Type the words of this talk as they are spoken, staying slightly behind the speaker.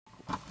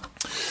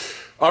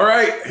All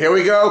right, here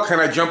we go. Can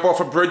I jump off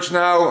a bridge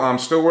now? I'm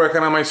still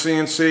working on my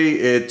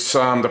CNC. It's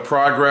the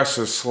progress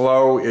is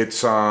slow.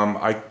 It's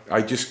I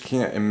just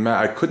can't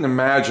I couldn't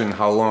imagine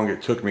how long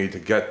it took me to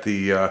get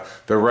the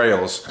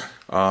rails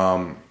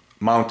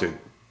mounted.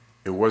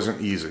 It wasn't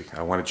easy.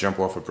 I want to jump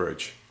off a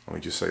bridge. Let me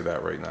just say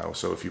that right now.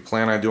 So if you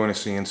plan on doing a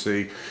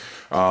CNC,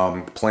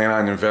 plan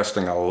on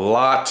investing a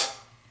lot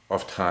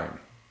of time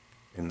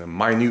in the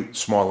minute,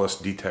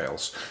 smallest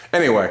details.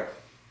 Anyway,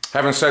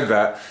 having said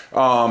that,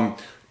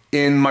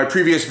 in my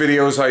previous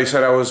videos, I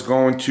said I was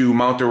going to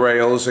mount the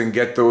rails and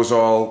get those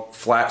all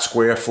flat,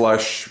 square,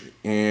 flush,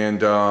 and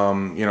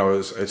you know,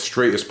 as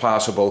straight as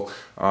possible,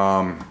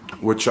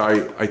 which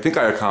I think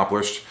I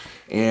accomplished,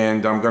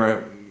 and I'm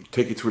gonna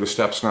take you through the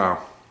steps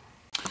now.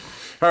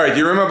 All right, do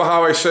you remember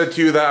how I said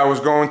to you that I was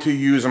going to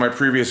use, in my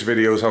previous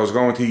videos, I was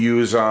going to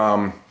use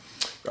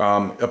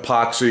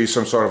epoxy,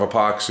 some sort of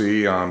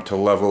epoxy to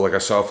level, like a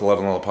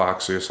self-leveling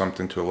epoxy or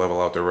something to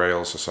level out the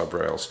rails, the sub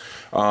rails.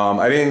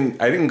 I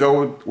didn't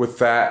go with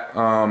that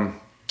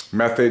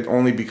method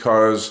only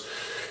because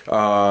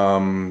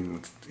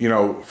you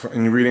know,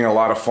 in reading a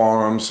lot of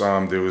forums,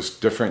 there was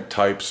different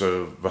types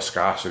of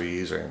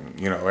viscosities, and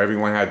you know,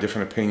 everyone had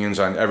different opinions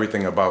on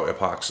everything about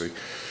epoxy.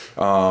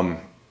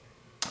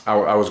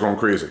 I was going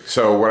crazy.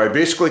 So what I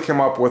basically came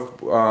up with,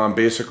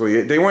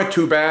 basically, they weren't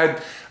too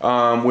bad,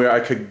 where I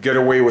could get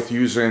away with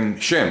using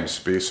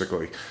shims,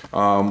 basically,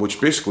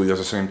 which basically does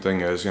the same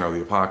thing as, you know,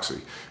 the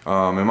epoxy.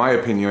 In my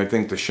opinion, I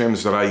think the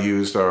shims that I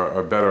used are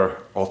a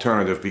better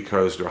alternative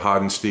because they're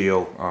hardened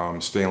steel,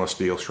 stainless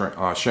steel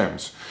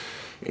shims.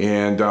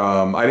 And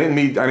I didn't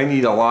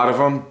need a lot of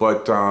them,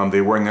 but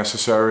they were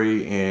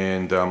necessary.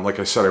 And like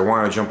I said, I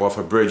wanted to jump off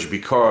a bridge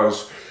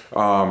because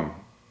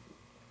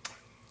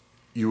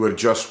you would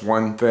adjust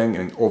one thing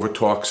and over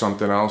torque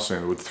something else,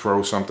 and it would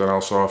throw something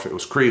else off. It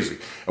was crazy.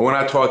 And we're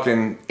not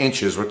talking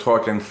inches. We're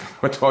talking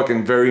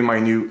very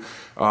minute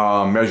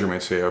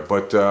measurements here.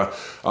 But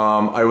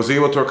I was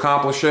able to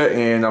accomplish it,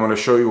 and I'm going to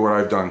show you what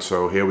I've done.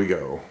 So here we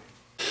go.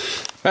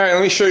 All right,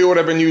 let me show you what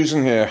I've been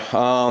using here.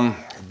 I've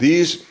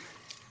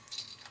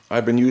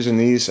been using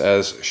these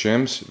as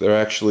shims.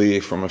 They're actually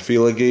from a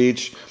feeler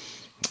gauge.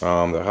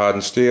 They're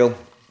hardened steel.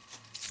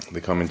 They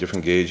come in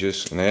different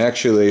gauges, and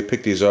they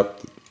picked these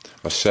up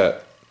a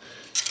set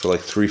for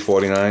like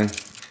 $3.49,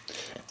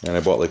 and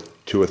I bought like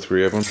 2 or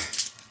 3 of them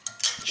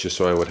just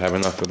so I would have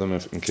enough of them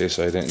in case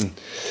I didn't.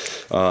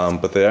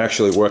 But they're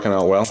actually working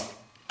out well.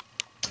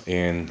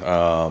 And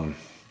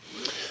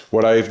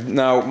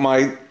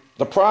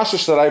the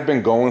process that I've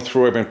been going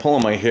through, I've been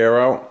pulling my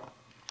hair out,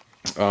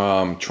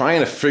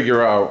 trying to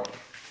figure out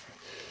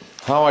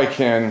how I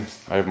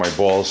have my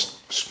ball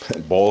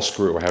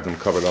screw. I have them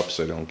covered up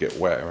so they don't get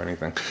wet or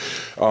anything.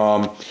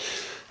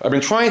 I've been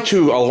trying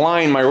to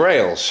align my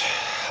rails,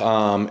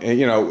 and,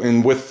 you know,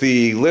 and with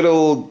the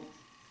little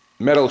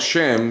metal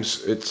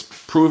shims, it's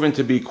proven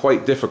to be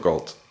quite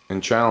difficult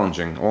and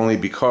challenging, only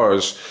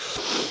because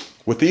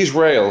with these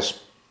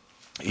rails,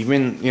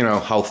 even, you know,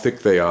 how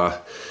thick they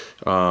are,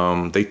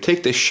 they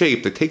take the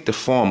shape, they take the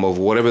form of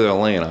whatever they're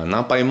laying on,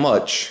 not by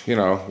much, you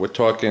know, we're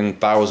talking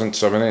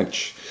thousandths of an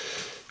inch,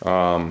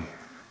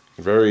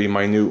 very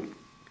minute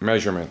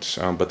measurements,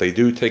 but they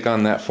do take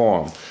on that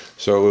form.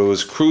 So it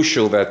was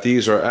crucial that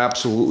these are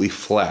absolutely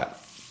flat.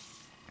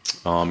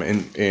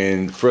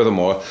 And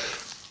furthermore,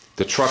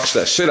 the trucks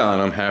that sit on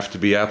them have to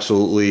be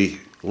absolutely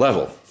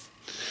level.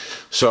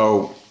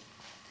 So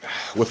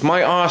with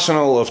my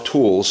arsenal of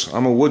tools,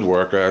 I'm a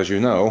woodworker, as you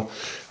know.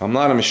 I'm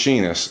not a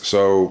machinist,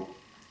 so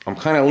I'm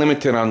kind of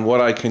limited on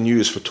what I can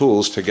use for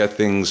tools to get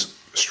things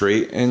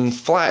straight and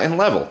flat and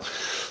level.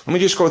 Let me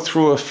just go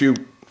through a few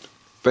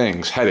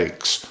things,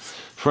 headaches.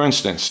 For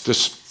instance,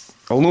 this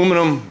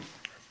aluminum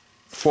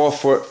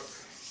 4-foot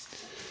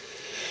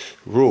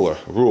rule.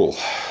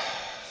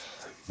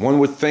 One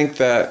would think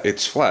that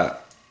it's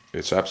flat.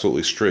 It's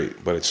absolutely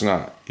straight, but it's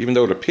not. Even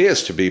though it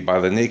appears to be by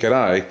the naked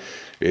eye,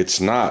 it's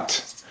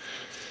not.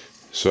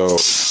 So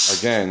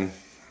again,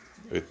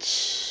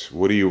 it's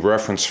what do you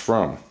reference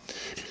from?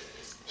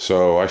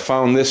 So I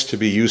found this to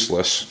be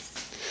useless.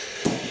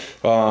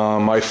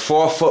 My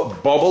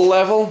 4-foot bubble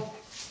level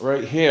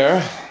right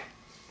here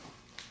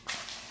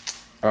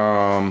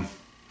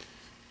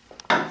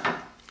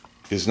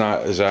is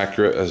not as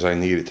accurate as I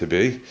need it to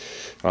be.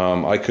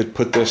 I could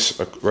put this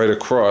right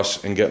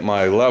across and get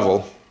my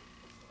level.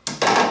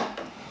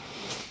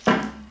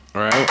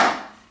 Alright,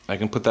 I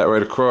can put that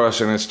right across,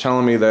 and it's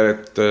telling me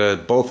that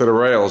both of the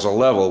rails are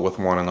level with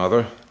one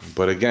another.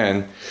 But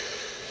again,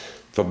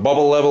 the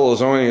bubble level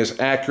is only as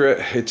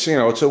accurate. It's, you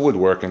know, it's a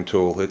woodworking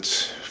tool.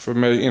 It's for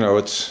me, you know,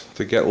 it's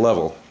to get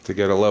level, to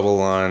get a level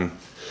on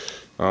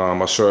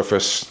a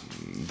surface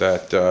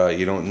that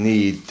you don't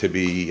need to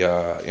be, you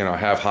know,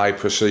 have high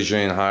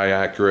precision, high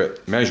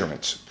accurate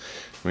measurements.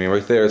 I mean,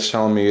 right there it's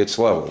telling me it's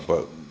level,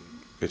 but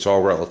it's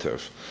all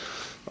relative.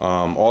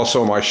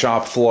 Also, my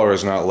shop floor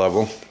is not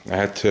level. I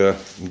had to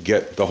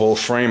get the whole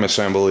frame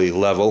assembly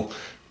level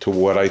to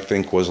what I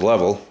think was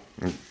level,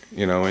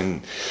 you know,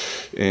 in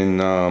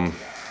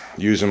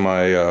using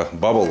my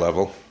bubble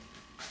level.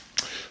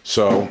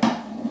 So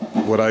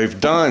what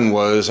I've done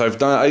was I've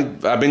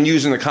been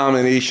using the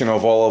combination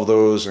of all of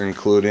those,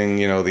 including,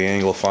 you know, the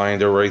angle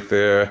finder right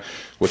there,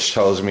 which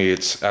tells me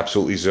it's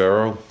absolutely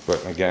 0.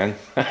 But again,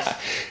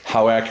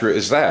 how accurate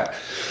is that?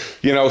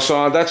 You know,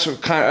 so that's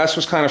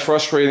what's kind of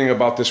frustrating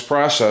about this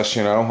process,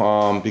 you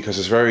know, because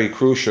it's very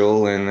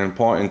crucial and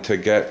important to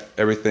get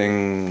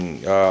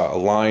everything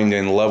aligned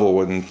and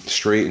level and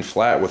straight and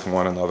flat with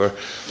one another.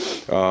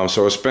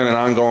 So it's been an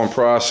ongoing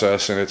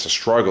process and it's a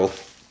struggle.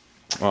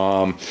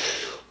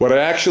 What I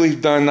actually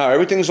done now,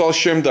 everything's all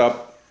shimmed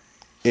up,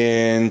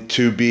 and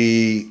to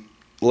be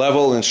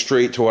level and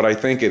straight to what I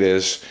think it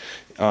is,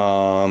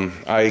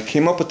 I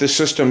came up with this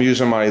system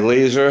using my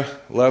laser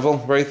level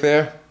right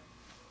there.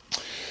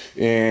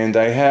 And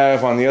I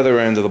have on the other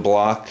end of the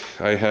block,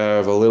 I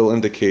have a little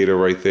indicator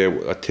right there,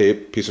 a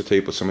piece of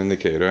tape with some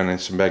indicator, and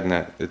it's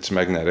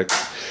magnetic.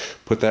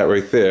 Put that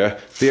right there.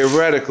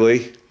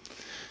 Theoretically,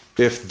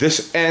 if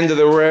this end of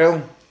the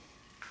rail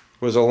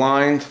was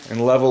aligned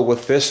and level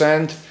with this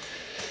end,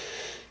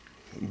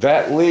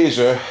 that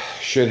laser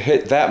should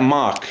hit that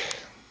mark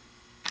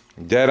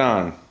dead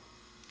on.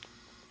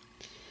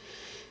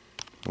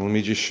 Let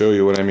me just show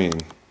you what I mean.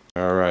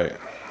 All right.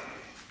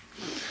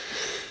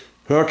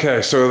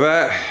 Okay, so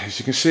that, as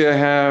you can see, I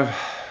have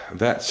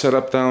that set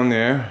up down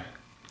there.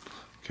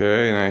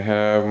 Okay, and I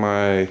have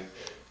my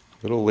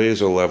little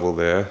laser level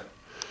there.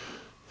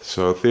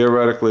 So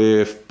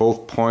theoretically, if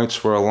both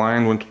points were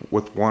aligned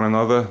with one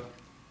another,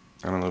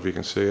 I don't know if you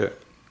can see it,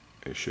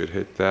 it should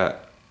hit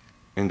that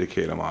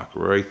indicator mark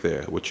right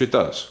there, which it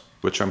does,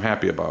 which I'm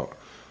happy about.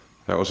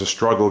 That was a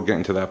struggle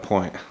getting to that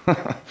point.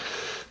 Let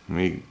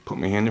me put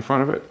my hand in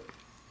front of it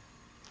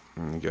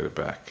and get it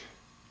back.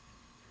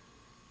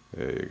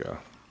 There you go.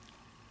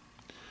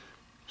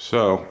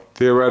 So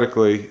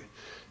theoretically,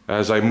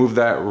 as I move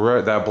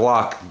that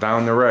block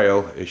down the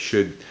rail, it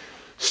should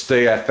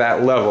stay at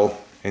that level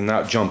and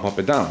not jump up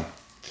and down.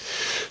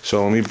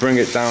 So let me bring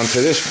it down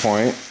to this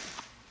point.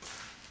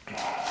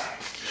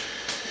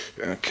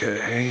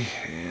 Okay,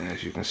 and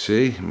as you can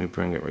see, let me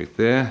bring it right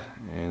there,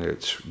 and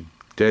it's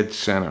dead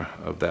center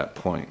of that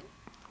point,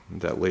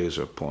 that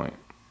laser point.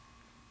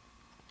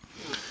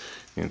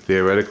 And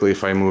theoretically,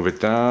 if I move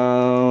it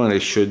down, it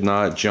should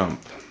not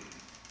jump.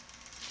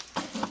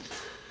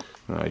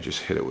 I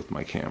just hit it with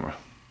my camera.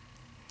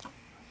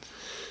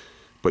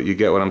 But you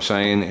get what I'm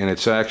saying, and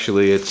it's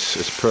actually,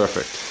 it's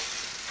perfect.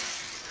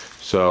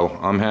 So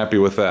I'm happy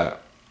with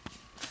that.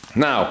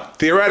 Now,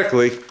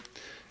 theoretically,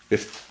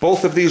 if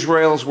both of these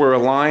rails were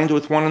aligned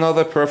with one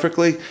another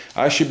perfectly,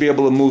 I should be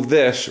able to move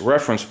this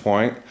reference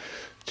point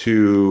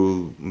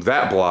to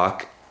that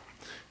block,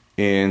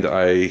 and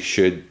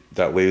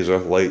that laser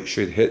light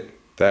should hit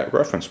that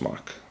reference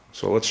mark.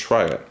 So let's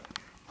try it.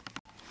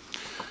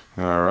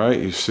 Alright,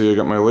 you see I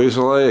got my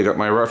laser light, I got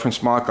my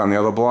reference mark on the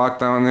other block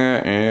down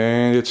there,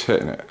 and it's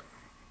hitting it.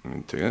 Let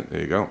me take it,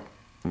 there you go.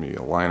 Let me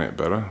align it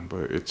better,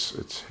 but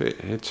it's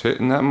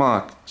hitting that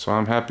mark, so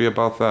I'm happy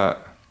about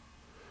that.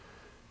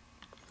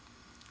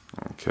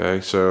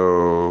 Okay,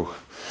 so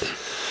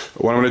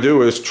what I'm going to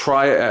do is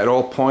try it at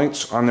all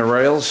points on the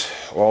rails,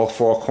 all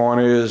 4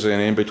 corners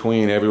and in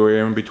between,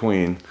 everywhere in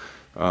between.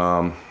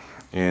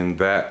 And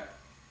that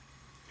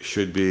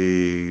should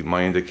be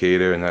my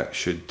indicator, and that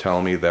should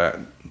tell me that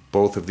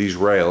both of these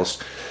rails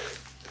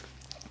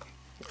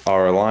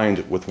are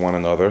aligned with one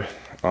another,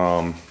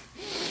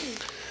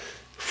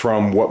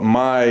 from what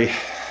my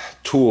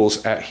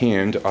tools at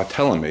hand are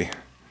telling me.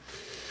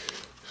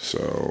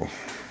 So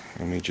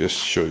let me just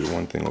show you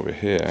one thing over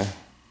here.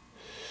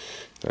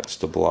 That's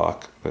the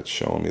block that's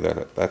showing me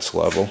that that's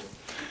level,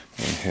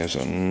 and here's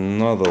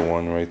another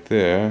one right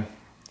there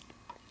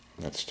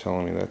that's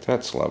telling me that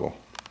that's level.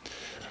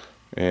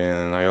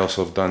 And I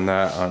also have done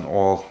that on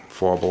all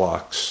 4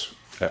 blocks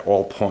at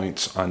all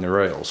points on the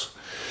rails.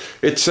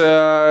 It's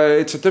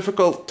a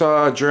difficult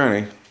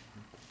journey,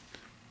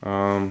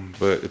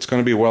 but it's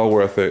going to be well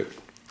worth it.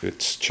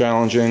 It's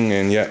challenging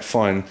and yet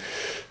fun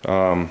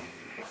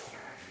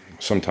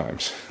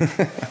sometimes.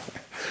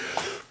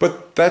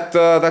 But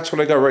that's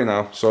what I got right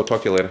now, so I'll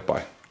talk to you later.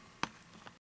 Bye.